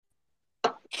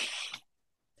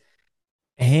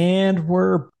And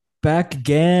we're back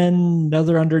again,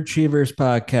 another Underachievers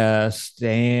podcast.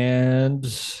 And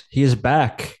he is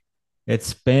back.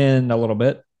 It's been a little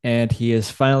bit, and he has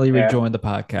finally Yeah, rejoined the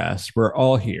podcast. We're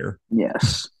all here.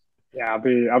 Yes. yeah. I'll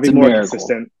be It's a more miracle.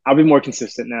 consistent. I'll be more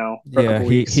consistent now for a Yeah, couple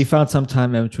he weeks. found some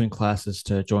time in between classes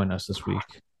to join us this week.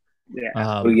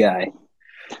 Yeah, Good guy.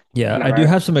 Yeah, No, I do right?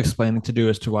 have some explaining to do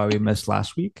as to why we missed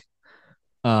last week.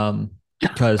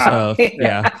 Because Ah, of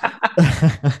yeah.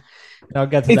 I'll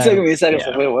get to It that. took me a second. Yeah.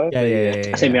 Like, wait,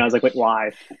 what? Same here. I was like, wait,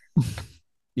 why?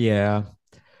 Yeah.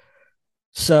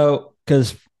 So,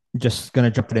 because just gonna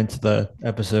jump it into the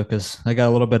episode because I got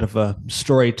a little bit of a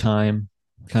story time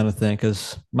kind of thing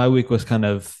because my week was kind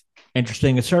of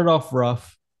interesting. It started off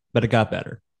rough, but it got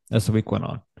better as the week went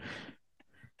on.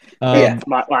 Yeah.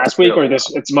 Last week or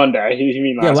this? It's Monday. You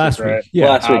mean Yeah, last last week, right? week. Yeah.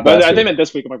 Last week. But last I think week. meant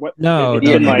this week. I'm like, what? No, It's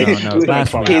no, been no, like no, no. it's been like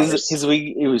Last 12 week. hours. His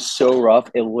week, it was so rough.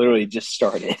 It literally just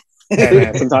started.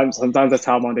 Hey, man, sometimes that's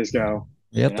how Mondays go.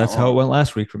 Yep, that's how it went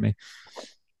last week for me.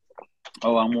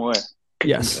 Oh, I'm aware.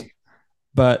 Yes.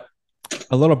 But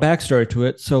a little backstory to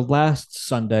it. So last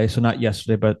Sunday, so not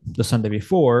yesterday, but the Sunday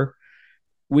before,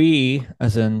 we,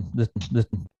 as in the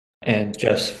and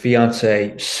Jeff's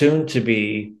fiance, soon to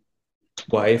be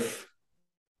wife,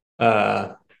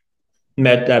 met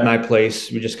at my place.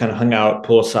 We just kind of hung out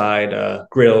poolside,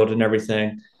 grilled and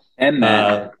everything. And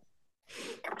Matt.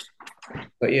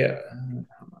 But yeah.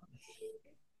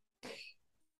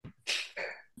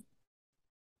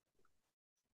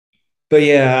 But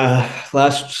yeah,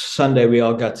 last Sunday we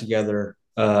all got together,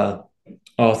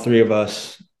 all three of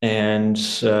us, and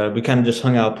we kind of just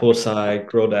hung out poolside,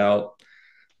 grilled out,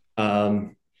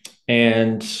 um,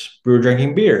 and we were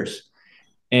drinking beers.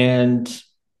 And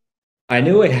I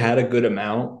knew I had a good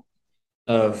amount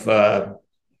of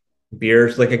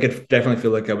beers. Like I could definitely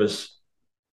feel like I was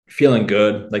feeling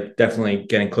good, like definitely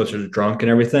getting closer to drunk and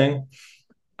everything.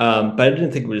 But I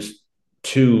didn't think it was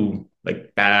too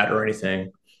like bad or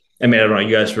anything. I mean, I don't know.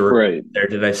 You guys were Right. there.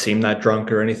 Did I seem that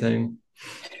drunk or anything?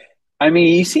 I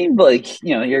mean, you seemed like,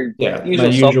 your Yeah, my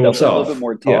usual self, usual a little self. bit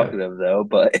more Yeah. talkative, though.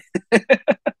 But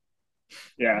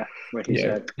Yeah, like you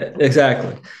Yeah, said.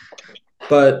 exactly.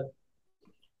 But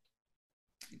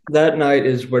that night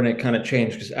is when it kind of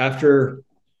changed because after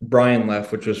Brian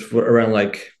left, which was around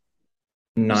like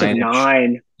It's like 9.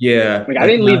 9. Yeah, Like I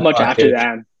didn't leave much after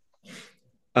that.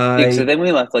 so then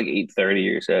we left like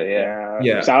 8:30 or so. Yeah.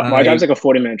 Yeah, So my drive's like a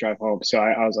 40-minute drive home. So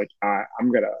I was like, all right,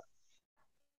 I'm gonna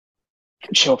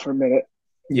chill for a minute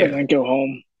and then go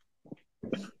home.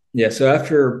 Yeah. So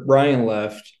after Brian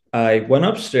left, I went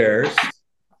upstairs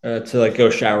to like go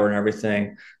shower and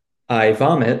everything. I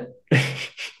vomit.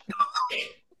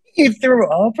 You threw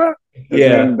up?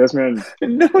 This man.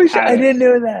 No, I didn't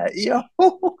know that. Yo.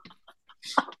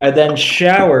 I then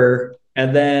shower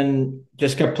and then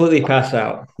just completely pass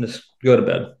out. Just go to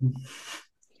bed.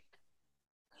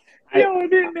 I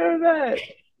didn't know that.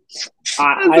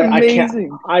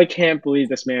 I can't believe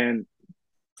this man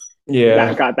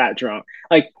Yeah. got that drunk.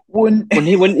 Like When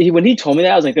when he told me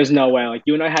that, I was like, "There's no way." Like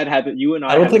you and I had you and I.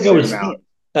 I don't had think the I same was. amount.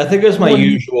 I think it was my When-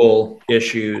 usual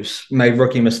issues, my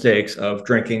rookie mistakes of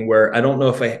drinking, where I don't know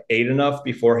if I ate enough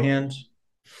beforehand.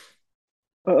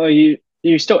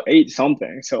 You still ate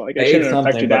something, so like I it ate shouldn't affect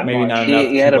something, you but that maybe much. not He- enough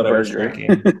he to had a what I was burger.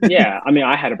 drinking. Yeah, I mean,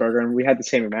 I had a burger and we had the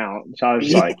same amount, so I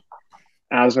was like,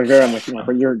 and I was like, I'm like,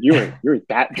 but you're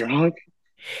that drunk?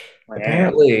 Like,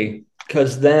 Apparently,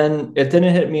 because then it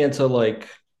didn't hit me until like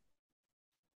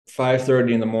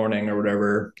 5:30 in the morning or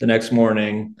whatever the next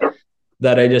morning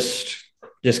that I just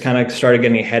kind of started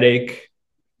getting a headache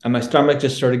and my stomach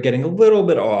just started getting a little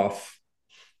bit off.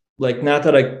 Like not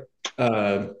that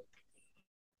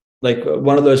like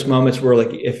one of those moments where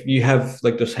like if you have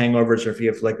like those hangovers or if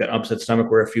you have like that upset stomach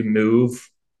where if you move,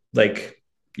 like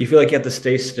you feel like you have to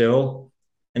stay still.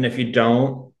 And if you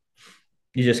don't,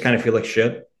 you just kind of feel like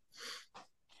shit.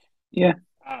 Yeah.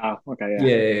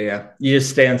 Okay, Yeah. You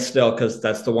just stand still because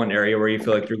that's the one area where you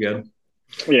feel like you're good.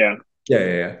 yeah.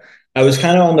 Yeah. I was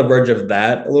kind of on the verge of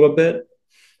that a little bit.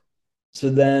 So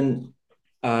then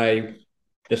I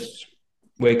just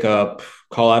wake up,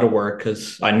 call out of work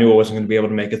because I knew I wasn't going to be able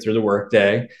to make it through the work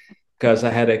day because I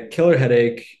had a killer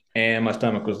headache and my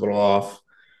stomach was a little off.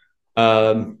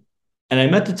 And I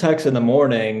meant to text in the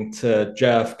morning to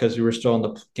Jeff because we were still on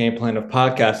the game plan of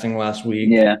podcasting last week.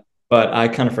 Yeah. But I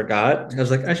kind of forgot. I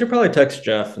was like, I should probably text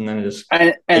Jeff, and then I just So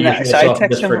I myself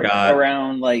text just him forgot.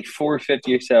 around like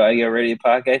 4:50 or so. I get ready to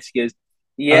podcast. He goes,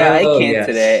 "Yeah, I Oh, can't yes.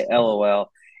 today.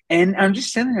 LOL." And I'm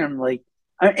just sitting there. I'm like,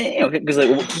 because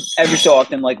like every so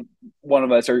often, like one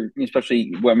of us, or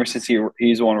especially Wimmer, since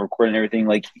he's the one recording everything,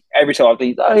 like every so often,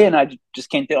 he's, oh yeah, and I just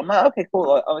can't do it. I'm like, okay,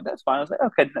 cool. I'm like, that's fine. I was like,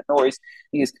 okay, no worries.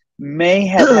 He goes, may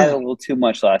have had a little too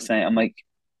much last night. I'm like,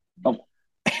 oh.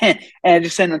 And I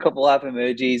just sent a couple laugh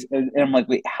emojis, and I'm like,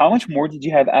 wait, how much more did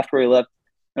you have after we left?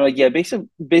 And I'm like, yeah,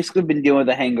 basically been dealing with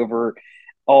a hangover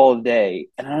all day.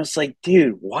 And I was like,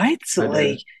 dude, what?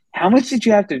 Like, how much did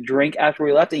you have to drink after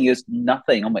we left? And he goes,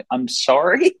 nothing. I'm like, I'm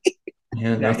sorry.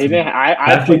 Yeah, Yeah, nothing.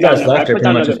 I put down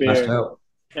another beer. Out.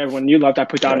 And when you left, I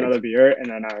put down another beer, and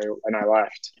then I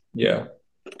left. Yeah.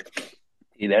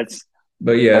 That's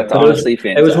honestly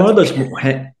fantastic. It was one of those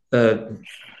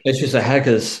issues I had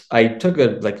because I took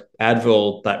a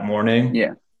Advil that morning.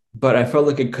 Yeah. But I felt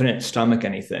like I couldn't stomach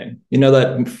anything. You know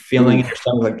that feeling in your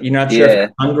stomach, like you're not sure if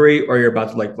you're hungry or you're about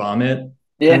to vomit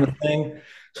kind of thing.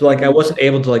 So I wasn't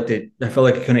able to I felt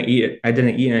like I couldn't eat it. I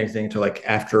didn't eat anything until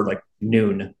after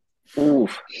noon.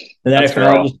 Oof. And then I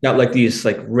finally just got these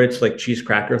rich cheese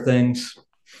cracker things.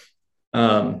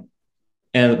 And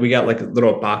we got a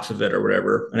little box of it or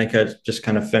whatever. And I could just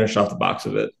kind of finish off the box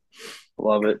of it.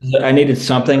 Love it. I needed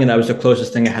something, and that was the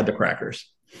closest thing I had to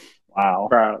crackers. Wow.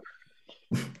 Bro.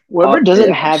 Whoever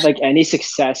doesn't have any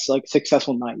successful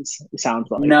nights, it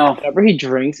sounds like. No. Whenever he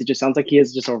drinks, it just sounds like he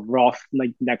has just a rough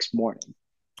next morning.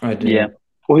 I do. Yeah.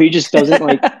 Or he just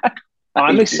doesn't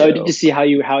I'm excited to see how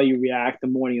you react the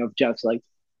morning of Jeff's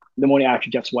the morning after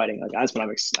Jeff's wedding. That's what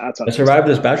I'm excited. I survived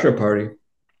his bachelor party.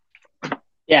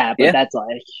 Yeah, but that's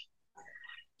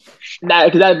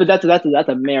that's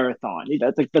a marathon.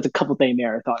 That's a couple day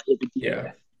marathon.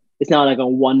 Yeah. It's not a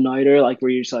one nighter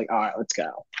where you're just all right, let's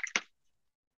go.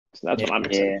 So that's what I'm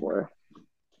excited for.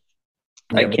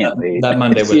 I can't wait. That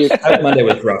Monday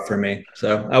was rough for me.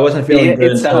 So I wasn't feeling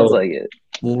good. It sounds like it.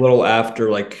 A little after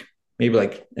maybe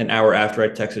an hour after I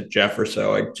texted Jeff or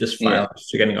so, I just finally was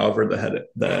getting over the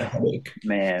headache.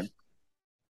 Man.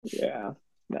 Yeah.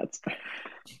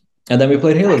 And then we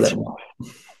played Halo that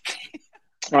night.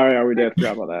 All right, we did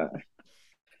forgot about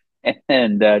that.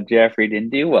 And Jeffrey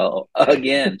didn't do well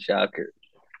again. Shocker.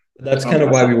 That's kind of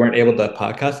why we weren't able to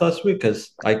podcast last week,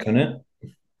 because I couldn't.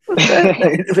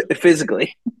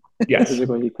 Physically. Yes.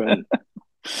 Physically, he couldn't.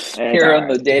 Here on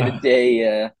the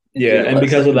day-to-day. And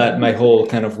because of that, my whole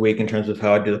kind of week in terms of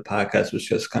how I do the podcast was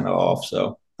just kind of off.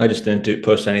 So I just didn't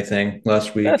post anything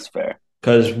last week. That's fair.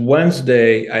 Because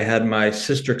Wednesday, I had my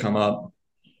sister come up.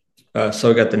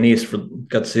 So I got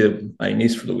to see my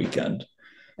niece for the weekend.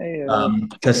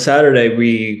 Because Saturday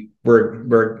we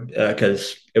were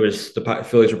because it was the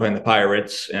Phillies were playing the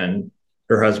Pirates, and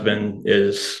her husband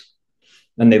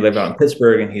and they live out in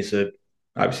Pittsburgh, and he's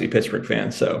obviously a Pittsburgh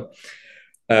fan. So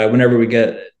whenever we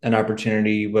get an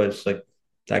opportunity, was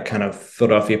that kind of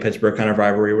Philadelphia Pittsburgh kind of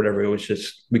rivalry or whatever, it was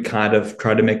just we kind of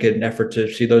tried to make an effort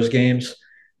to see those games,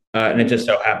 and it just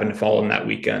so happened to fall on that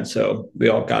weekend. So we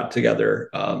all got together,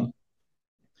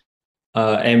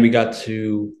 and we got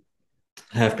to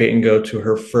have Peyton go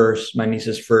to my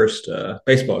niece's first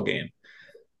baseball game.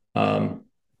 And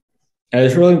it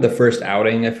was really the first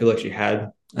outing I feel like she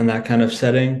had in that kind of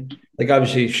setting.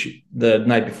 Obviously, the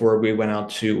night before we went out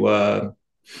to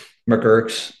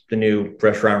McGurk's, the new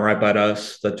restaurant right by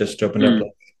us that just opened up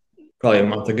probably a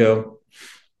month ago.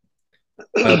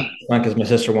 Because my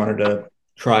sister wanted to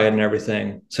try it and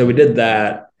everything. So we did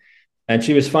that. And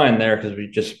she was fine there because we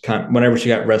just whenever she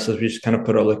got restless, we just kind of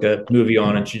put a movie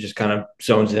on, and she just kind of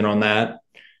zones in on that.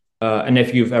 And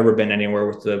if you've ever been anywhere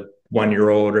with a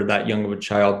 1-year-old or that young of a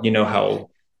child, you know how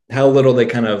little they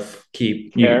kind of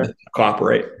keep you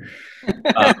cooperate.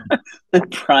 The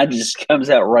pride just comes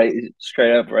out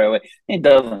straight up right away. He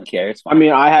doesn't care. It's fine. I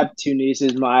mean, I have 2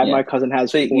 nieces. My cousin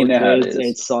has 4 kids. And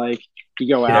it's you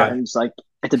go out and it's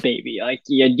it's a baby.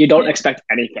 You don't expect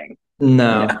anything.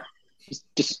 No. Yeah.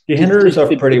 She handled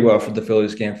herself pretty well for the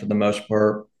Phillies game for the most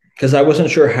part, because I wasn't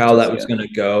sure how that was going to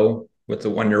go with the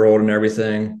 1-year-old and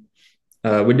everything.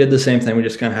 We did the same thing. We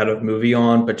just kind of had a movie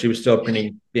on, but she was still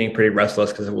being pretty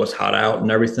restless because it was hot out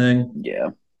and everything.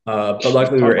 Yeah. But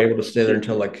luckily we were able to stay there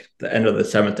until the end of the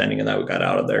 7th inning, and then we got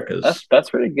out of there because that's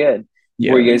pretty good.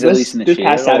 Yeah. Were you guys at least in the shade?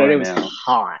 Past Saturday was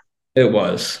hot. It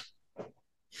was.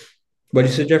 What did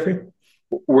you say, Jeffrey?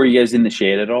 Were you guys in the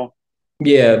shade at all?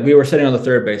 Yeah, we were sitting on the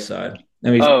third base side.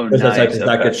 Nice.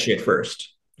 That gets shit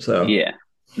first. So yeah,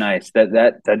 nice.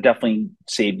 That definitely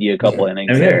saved you a couple innings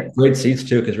and we there. had great seats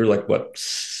too, because we're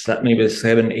maybe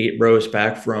 7-8 rows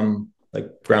back from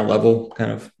ground level, kind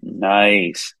of.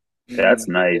 Nice. That's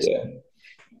nice. Yeah.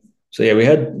 So yeah, we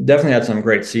definitely had some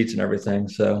great seats and everything.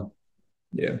 So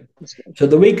yeah. So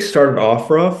the week started off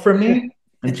rough for me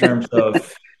in terms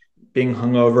of being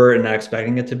hungover and not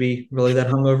expecting it to be really that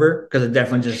hungover because I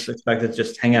definitely just expected to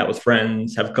just hang out with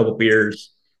friends, have a couple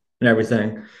beers and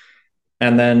everything.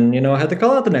 And then, I had to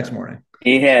call out the next morning.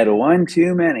 He had one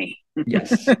too many.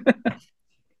 Yes.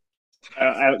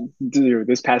 Dude,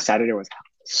 this past Saturday was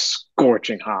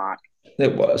scorching hot.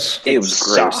 It was. It was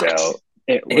gross sucked. out.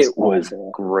 It was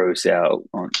gross out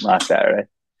on last Saturday.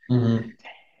 Mm-hmm.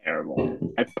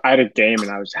 Terrible. I had a game and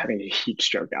I was having a heat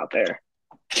stroke out there.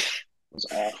 It was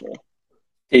awful.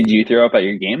 Did you throw up at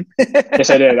your game? Yes,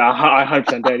 I did. I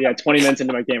 100% did. Yeah, 20 minutes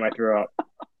into my game, I threw up.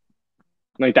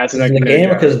 Like that's the game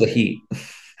or because of the heat?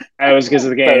 It was because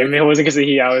of the game. It wasn't because of the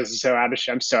heat. I was so out of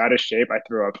shape. I'm so out of shape. I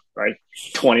threw up like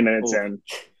 20 minutes in.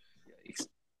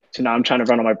 So now I'm trying to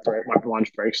run on my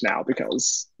lunch breaks now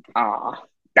because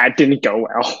that didn't go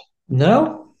well.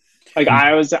 No. Like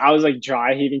I was like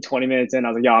dry heaving 20 minutes in. I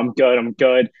was like, yo, I'm good.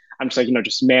 I'm just like,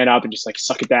 just man up and just like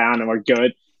suck it down and we're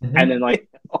good. Mm-hmm. And then like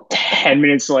 10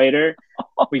 minutes later,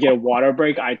 we get a water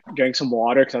break. I drank some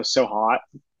water because I was so hot.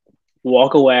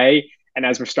 Walk away. And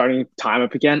as we're starting time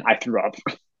up again, I threw up.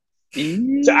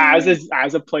 So as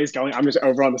the play's going, I'm just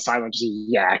over on the sideline just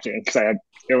yakking because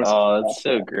it was. Oh, that's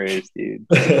so gross, dude.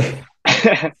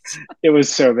 It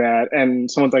was so bad, and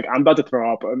someone's like, "I'm about to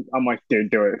throw up." I'm like, "Dude,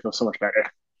 do it. It feels so much better."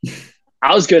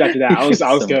 I was good after that. I was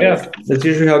good. Yeah, that's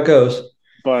usually how it goes.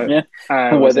 But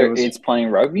whether it's playing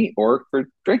rugby or for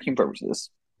drinking purposes.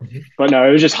 But no,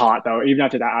 it was just hot though. Even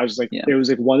after that, I was like, it was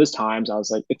like one of those times. I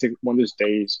was like, it's like one of those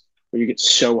days where you get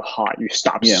so hot, you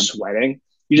stop sweating.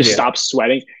 You just stop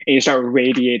sweating and you start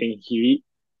radiating heat,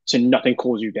 so nothing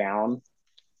cools you down.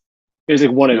 It was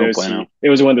like one of those. It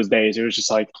was one of those days. It was just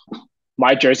like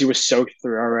my jersey was soaked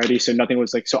through already, so nothing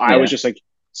was like. So I was just like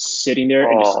sitting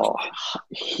there and just like,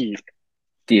 heat.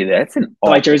 Dude, that's an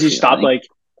my jersey stopped like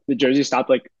the jersey stopped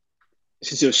like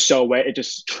since it was so wet, it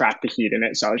just trapped the heat in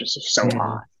it. So I was just so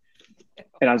hot,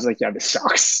 and I was like, "Yeah, this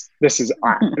sucks. This is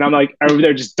hot." And I'm like over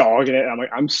there just dogging it. And I'm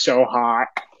like, "I'm so hot."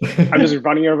 I'm just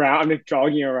running around. I'm like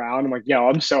jogging around. I'm like, "Yo,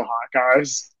 I'm so hot,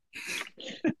 guys."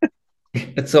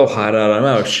 It's so hot out. I'm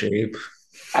out of shape.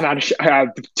 I had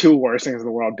the two worst things in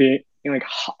the world: being like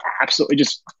absolutely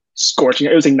just scorching.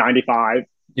 It was like 95.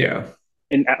 Yeah.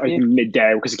 And at like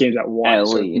midday because the game's at 1. At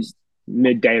least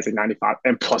midday is like 95,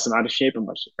 and plus I'm out of shape. I'm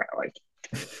like,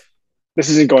 this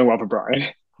isn't going well for Brian.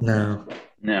 No.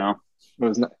 It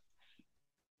was not.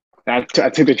 I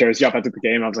took the jersey off. I took the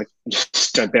game. I was like, just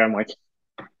stood there. I'm like,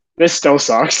 this still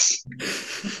sucks.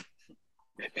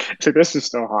 So this is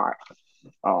still hot.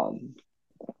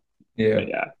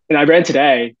 Yeah. And I ran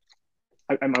today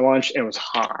at my lunch. It was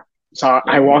hot. So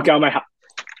I walk out of my house.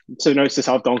 So notice to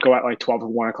self, don't go at like 12 or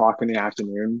 1 o'clock in the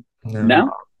afternoon.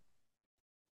 No.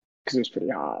 Because it was pretty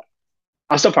hot.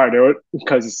 I'll still probably do it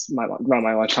because it's around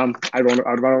my lunchtime. I want to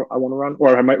run,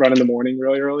 or I might run in the morning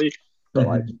really early. But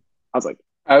like, I was like,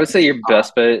 I would say your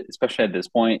best bet, especially at this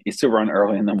point, is to run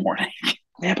early in the morning.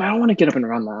 Yeah, but I don't want to get up and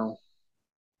run now.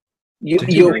 You'll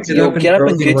get up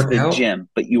and get to the gym,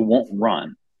 but you won't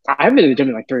run. I haven't been to the gym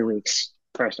in like 3 weeks.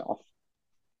 First off,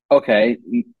 okay,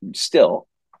 still,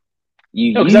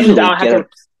 but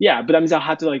that means I'll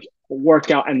have to like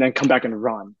work out and then come back and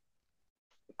run.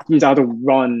 It means I'll have to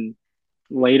run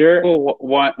later. Well,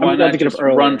 why not just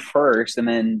run first and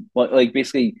then like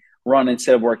basically run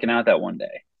instead of working out that one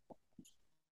day?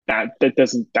 That's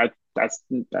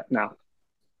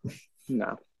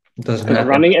no. It doesn't matter.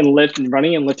 Running and lifting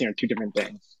are 2 different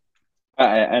things.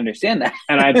 I understand that,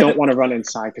 and I don't want to run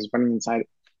inside because running inside,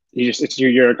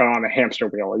 you're going on a hamster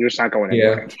wheel. You're just not going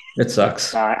anywhere. Yeah, it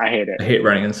sucks. I hate it. I hate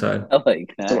running inside. I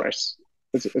like that. It's the worst.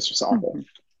 It's just awful.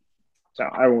 So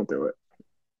I won't do it.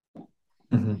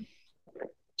 Mm-hmm.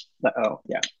 But,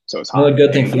 so it's hot. Well, the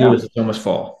good thing for you is it's almost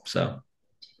fall. So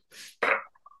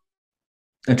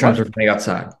in terms of running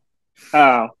outside.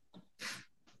 Oh,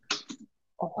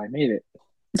 I made it.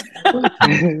 I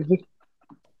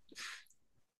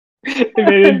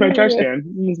made it in my trash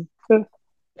can.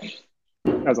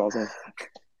 That's awesome.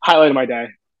 Highlight of my day.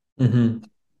 Mm-hmm.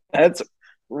 That's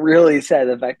really sad.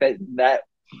 The fact that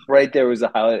right there was a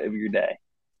highlight of your day.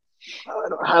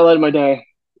 Highlight of my day.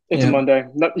 It's a Monday.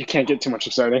 No, you can't get too much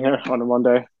exciting here on a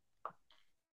Monday.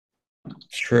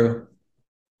 It's true.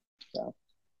 So,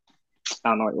 I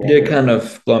don't know what you did kind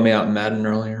of blow me out in Madden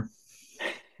earlier.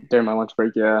 During my lunch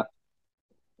break, yeah.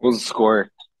 What was the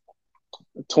score?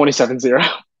 27-0.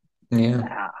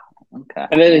 Yeah. Okay.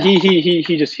 And then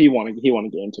he won a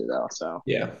game too though. So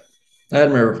yeah, I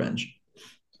had my revenge.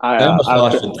 I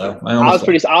was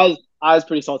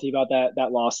pretty salty about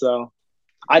that loss though.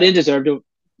 I didn't deserve to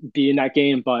be in that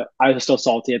game, but I was still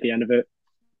salty at the end of it.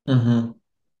 Mm-hmm.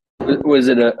 Was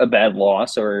it a bad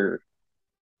loss or?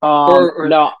 Or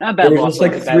no, not There bad was luck. just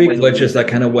like a bad three way to glitches lose. that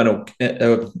kind of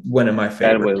went in my Bad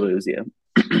favor. way to lose, yeah.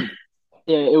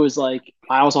 yeah, it was like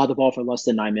I also had the ball for less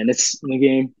than 9 minutes in the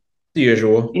game. The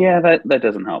usual. Yeah, that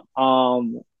doesn't help.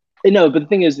 No, but the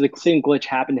thing is, the same glitch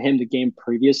happened to him the game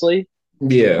previously,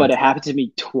 Yeah. but it happened to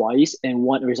me twice, and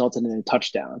one resulted in a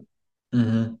touchdown.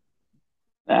 Mm-hmm.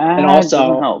 And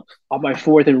also, on my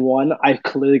 4th and 1, I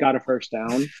clearly got a first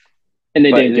down, and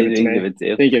they didn't give it to me.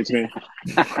 They didn't give it to me.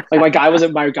 Like my guy was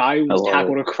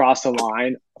tackled across the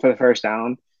line for the first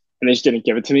down, and they just didn't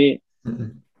give it to me. Mm-hmm.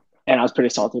 And I was pretty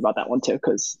salty about that one too,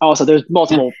 because also there's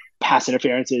multiple pass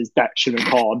interferences that should have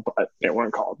been called, but they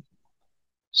weren't called.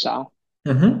 So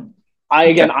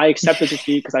I accepted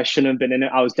defeat because I shouldn't have been in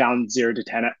it. I was down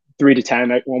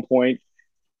 3-10 at one point,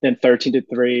 then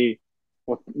 13-3.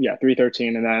 Well, yeah,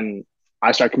 3-13, and then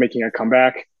I started making a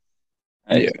comeback.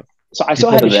 Yeah. So I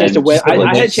still had a chance to win.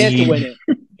 I had a chance to win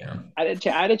it. Yeah. I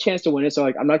had a chance to win it. So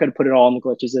like, I'm not going to put it all on the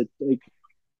glitches.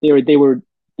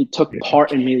 They took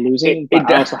part in me losing.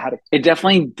 It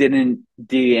definitely didn't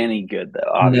do any good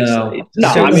though. Obviously, no.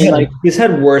 I mean, he's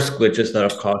had worse glitches that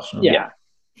have cost him. Yeah.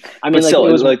 I mean, but still,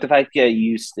 it was like the fact that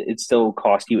it still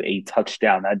cost you a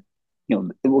touchdown. That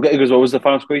because what was the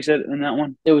final score you said in that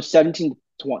one? It was 17-20.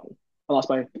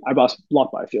 I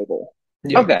blocked by a field goal.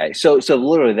 Yeah. Okay, so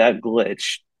literally that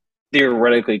glitch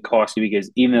theoretically cost you because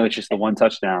even though it's just the one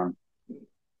touchdown.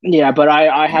 Yeah, but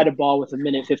I had a ball with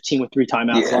 1:15 with 3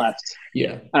 timeouts left.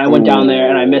 Yeah, and I went down there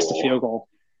and I missed a field goal.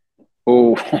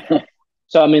 Oh,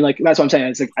 so I mean, like that's what I'm saying.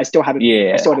 It's like I still had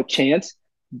a chance,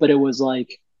 but it was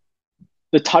like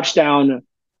the touchdown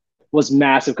was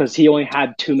massive because he only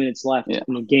had 2 minutes left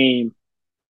in the game.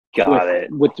 Got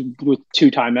it with 2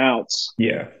 timeouts.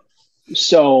 Yeah.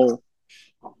 So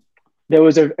there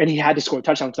was and he had to score a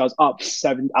touchdown because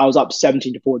I was up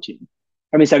 17-14.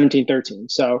 I mean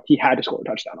 17-13. So he had to score a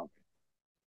touchdown on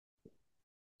me.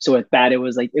 So with that, it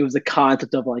was the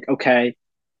concept of like, okay,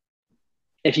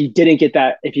 if he didn't get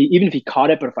that, even if he caught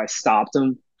it, but if I stopped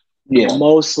him,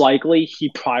 most likely he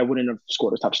probably wouldn't have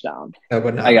scored a touchdown.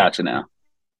 I got you now.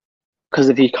 Because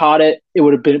if he caught it, it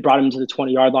would have brought him to the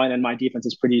 20-yard line, and my defense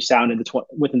is pretty sound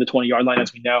within the 20-yard line,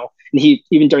 as we know. And he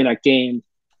even during that game,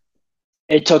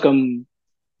 it took him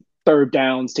 3rd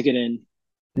downs to get in.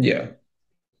 Yeah.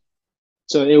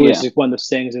 So it was like one of those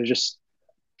things. It was just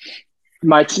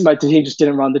my team just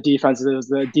didn't run the defense. It was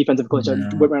the defensive glitch that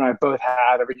Whitmer and I both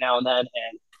have every now and then,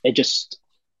 and it just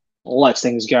lets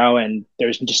things go, and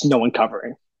there's just no one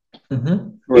covering.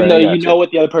 Mm-hmm. Even though you know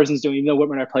what the other person's doing, even though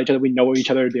Whitmer and I play each other, we know what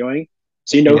each other are doing.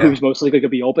 So you know who's most likely to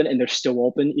be open, and they're still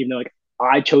open, even though like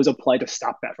I chose a play to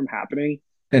stop that from happening.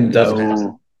 And doesn't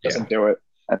do it.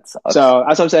 That sucks. So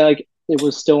that's what I'm saying. Like it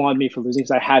was still on me for losing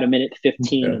because I had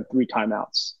 1:15 and 3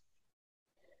 timeouts.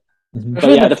 Mm-hmm. But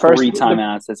yeah, the first 3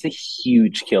 timeouts, that's a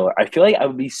huge killer. I feel like I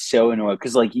would be so annoyed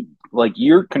because like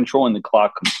you're controlling the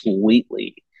clock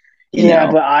completely.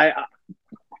 But I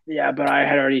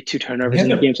had already 2 turnovers in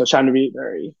the game, so I was trying to be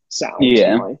very sound.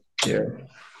 Yeah.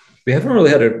 We haven't really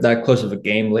had that close of a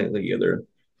game lately either.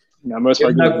 No, most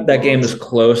of that game is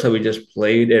close that we just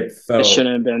played. It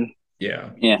shouldn't have been. Yeah.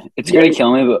 Yeah. It's gonna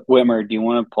kill me, but Whitmer, do you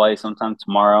want to play sometime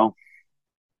tomorrow?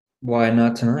 Why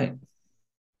not tonight?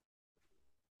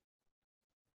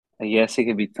 I guess it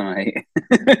could be tonight.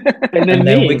 and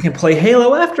then we can play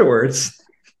Halo afterwards.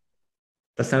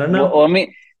 That's not enough. Well,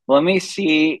 let me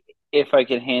see if I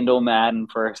can handle Madden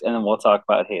first, and then we'll talk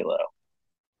about Halo.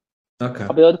 Okay.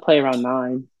 I'll be able to play around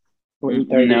 9 or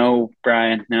 8:30. No,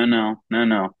 Brian.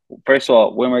 No. First of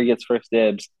all, Whitmer gets first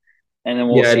dibs, and then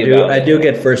we'll see about it. I do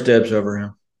get first dibs over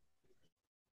him.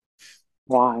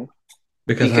 Why?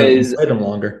 Because I played him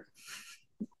longer.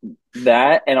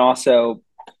 That, and also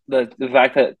the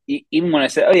fact that even when I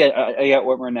said, I got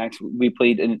Whitmer next, we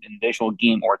played an additional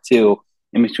game or 2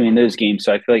 in between those games,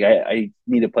 so I feel like I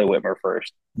need to play Whitmer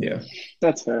first. Yeah.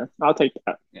 That's fair. I'll take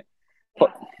that. Yeah.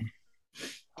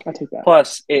 I'll take that.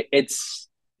 Plus, let's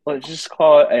just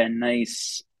call it a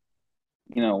nice,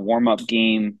 warm-up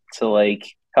game to, like,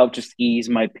 help just ease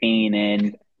my pain,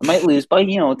 and I might lose by,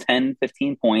 10,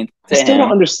 15 points. I still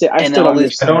don't understand. I don't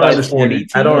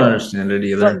understand it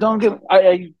either.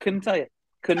 I couldn't tell you.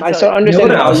 I still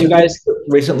understand how you guys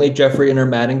recently Jeffrey in our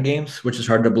Madden games, which is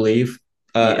hard to believe.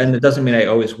 And it doesn't mean I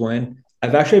always win.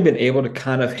 I've actually been able to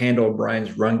kind of handle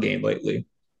Brian's run game lately.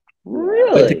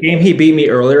 Really? Like the game he beat me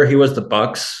earlier, he was the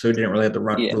Bucks, so he didn't really have to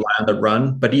rely on the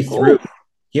run. But he threw.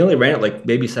 He only ran it like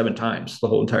maybe 7 times the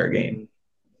whole entire game.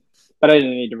 But I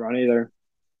didn't need to run either.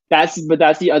 That's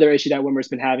the other issue that Whitmer's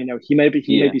been having. Though he may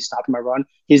be stopping my run.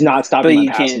 He's not stopping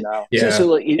my passing now. Yeah.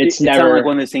 So it's never like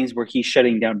one of those things where he's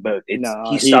shutting down both.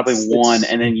 He's stopping one,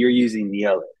 and then you're using the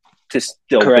other. to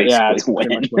still Correct. Yeah, basically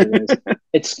it's pretty win. much what it is.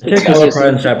 It's I think more consistent.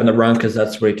 pride in strapping the run because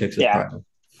that's where he takes his Yeah. pride.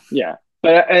 Yeah,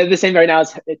 but at the same right now,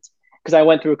 it's because I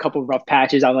went through a couple of rough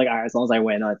patches. I'm like, all right, as long as I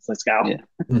win, let's go. Yeah.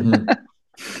 Mm-hmm.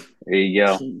 There you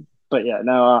go. But yeah,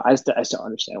 no, I still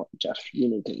understand what Jeff. You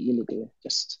need to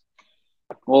just.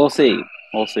 We'll see.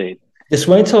 Just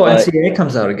wait until But- NCAA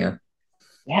comes out again.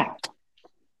 Yeah.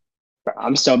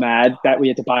 I'm so mad that I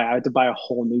had to buy a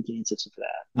whole new game system for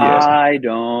that. Yeah. I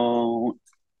don't.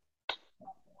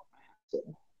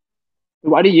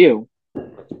 Why do you?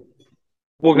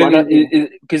 Well, Why not-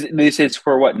 because this is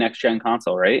for what, next gen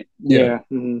console, right? Yeah.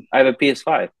 Mm-hmm. I have a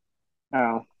PS5.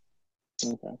 Oh.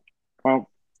 Okay. Well,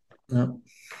 Yeah.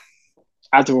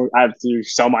 I have to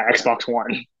sell my Xbox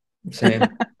One Same.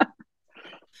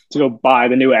 to go buy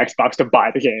the new Xbox to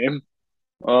buy the game,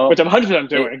 Well, which I'm 100%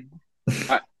 doing.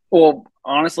 well,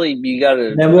 honestly, you got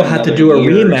to. Then we'll have to do a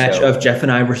rematch of Jeff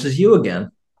and I versus you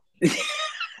again.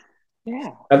 Yeah.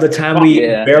 Of the time we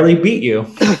Yeah. barely beat you.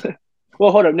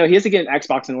 Well, hold up. No, he has to get an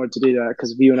Xbox in order to do that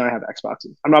because you and I have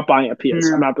Xboxes. I'm not buying a PS.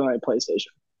 No. I'm not buying a PlayStation.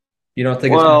 You don't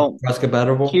think Well, it's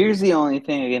cross-compatible? Here's the only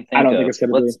thing I can think of. I don't think it's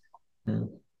going to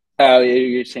be. Oh,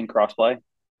 you're saying crossplay?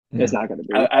 It's not going to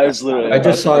be. I was literally. I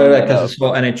just saw about to that bring because up. this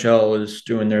whole NHL is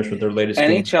doing theirs with their latest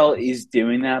game. NHL is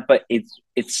doing that, but it's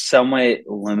somewhat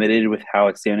limited with how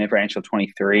it's doing it for NHL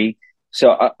 23.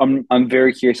 So I'm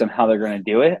very curious on how they're going to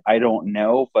do it. I don't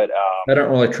know, but I don't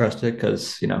really trust it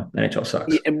because NHL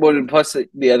sucks. yeah, but plus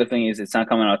the other thing is it's not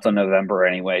coming out until November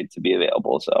anyway to be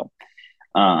available. So,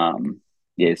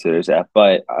 yeah, so there's that.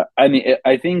 But I mean,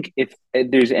 I think if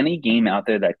there's any game out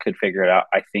there that could figure it out,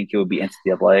 I think it would be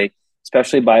NCAA,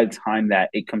 especially by the time that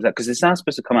it comes out, because it's not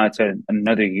supposed to come out to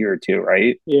another year or two,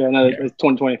 right? Yeah, it's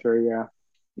 2023. Yeah.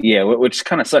 Yeah, which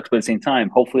kind of sucks, but at the same time,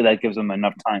 hopefully that gives them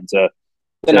enough time to.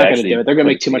 They're not going to do it. They're going to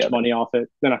put make it too much together. money off it.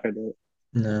 They're not going to do it.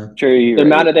 No. Sure, The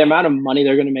amount of money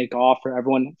they're going to make off for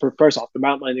everyone. First off, the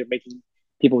amount of money they're making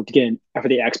people to get in for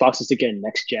the Xboxes to get in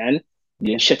next gen.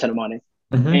 Yeah. A shit ton of money.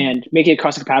 Mm-hmm. And making it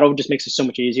cross compatible just makes it so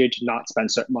much easier to not spend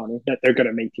certain money that they're going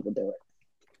to make people do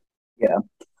it.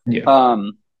 Yeah.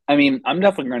 I mean, I'm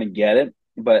definitely going to get it,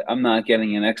 but I'm not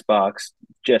getting an Xbox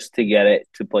just to get it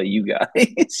to play you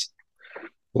guys.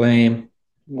 Lame.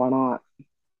 Why not?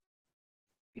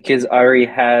 Because I already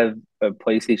have a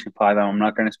PlayStation 5 and I'm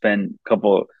not going to spend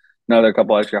another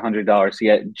couple extra $100 to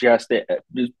get just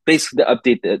basically to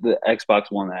update the Xbox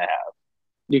One that I have.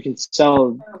 You can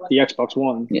sell the Xbox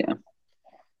One. Yeah.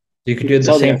 You could do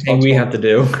the same thing we have to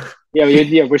do.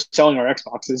 Yeah, we're selling our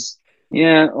Xboxes.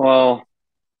 Yeah, well,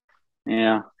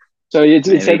 yeah. So it's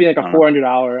going to be like a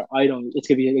 $400 item. It's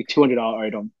going to be like a $200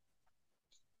 item.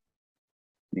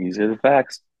 These are the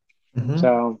facts. Mm-hmm.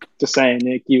 So just saying,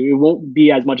 Nick, it won't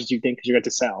be as much as you think because you got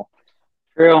to sell.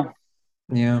 True.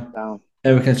 Yeah. So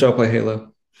And we can still play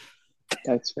Halo.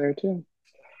 that's fair too.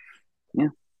 Yeah.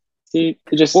 See,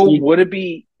 it just would it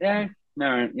be? No.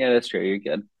 Yeah, that's true. You're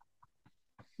good.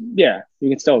 Yeah, you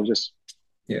can still just.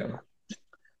 Yeah.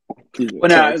 Well,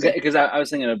 no, because I was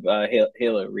thinking of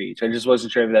Halo Reach. I just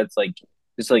wasn't sure if that's like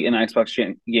just like an Xbox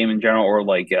game in general, or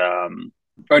like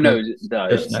or no.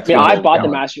 I bought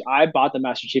the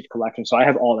Master Chief Collection, so I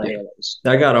have all the Halos.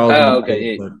 I got all. Oh,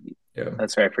 okay. Yeah.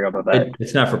 That's right. I forgot about that.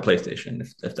 It's not for PlayStation,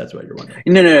 if that's what you're wondering.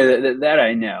 No, that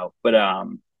I know, but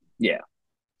yeah.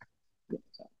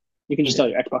 You can just sell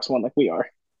your Xbox One like we are.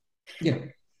 Yeah.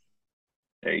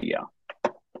 There you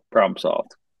go. Problem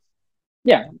solved.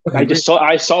 Yeah, okay,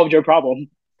 I solved your problem.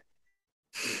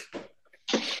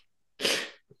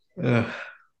 I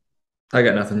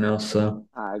got nothing else, so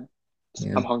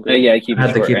I'm hungry. Yeah, I keep I it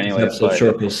had to short keep anyway. this episode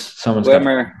short because someone's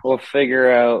Wimmer, we'll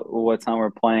figure out what time we're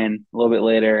playing a little bit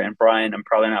later. And Brian, I'm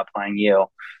probably not playing you,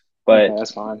 but okay,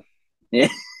 that's fine. Yeah,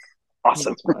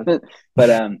 awesome.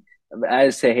 But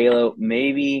as to Halo,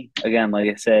 maybe again, like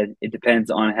I said, it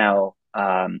depends on how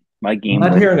my game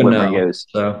goes.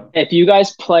 So if you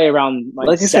guys play around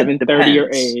like 7:30 or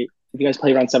 8, if you guys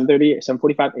play around 7:30,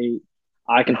 7:45, 8,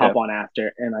 I can hop on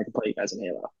after and I can play you guys in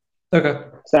Halo. Okay.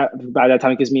 So by that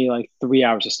time, it gives me like 3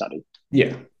 hours of study.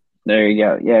 Yeah. There you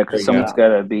go. Yeah, because someone's got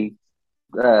to be,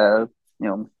 good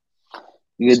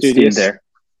student there.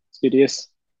 Studious.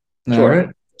 Sure. All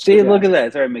right. See, look at that.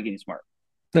 It's already making you smart.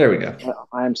 There we go.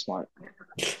 I am smart.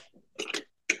 See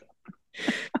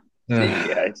you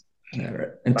guys. All right.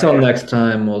 Until next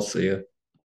time, we'll see you.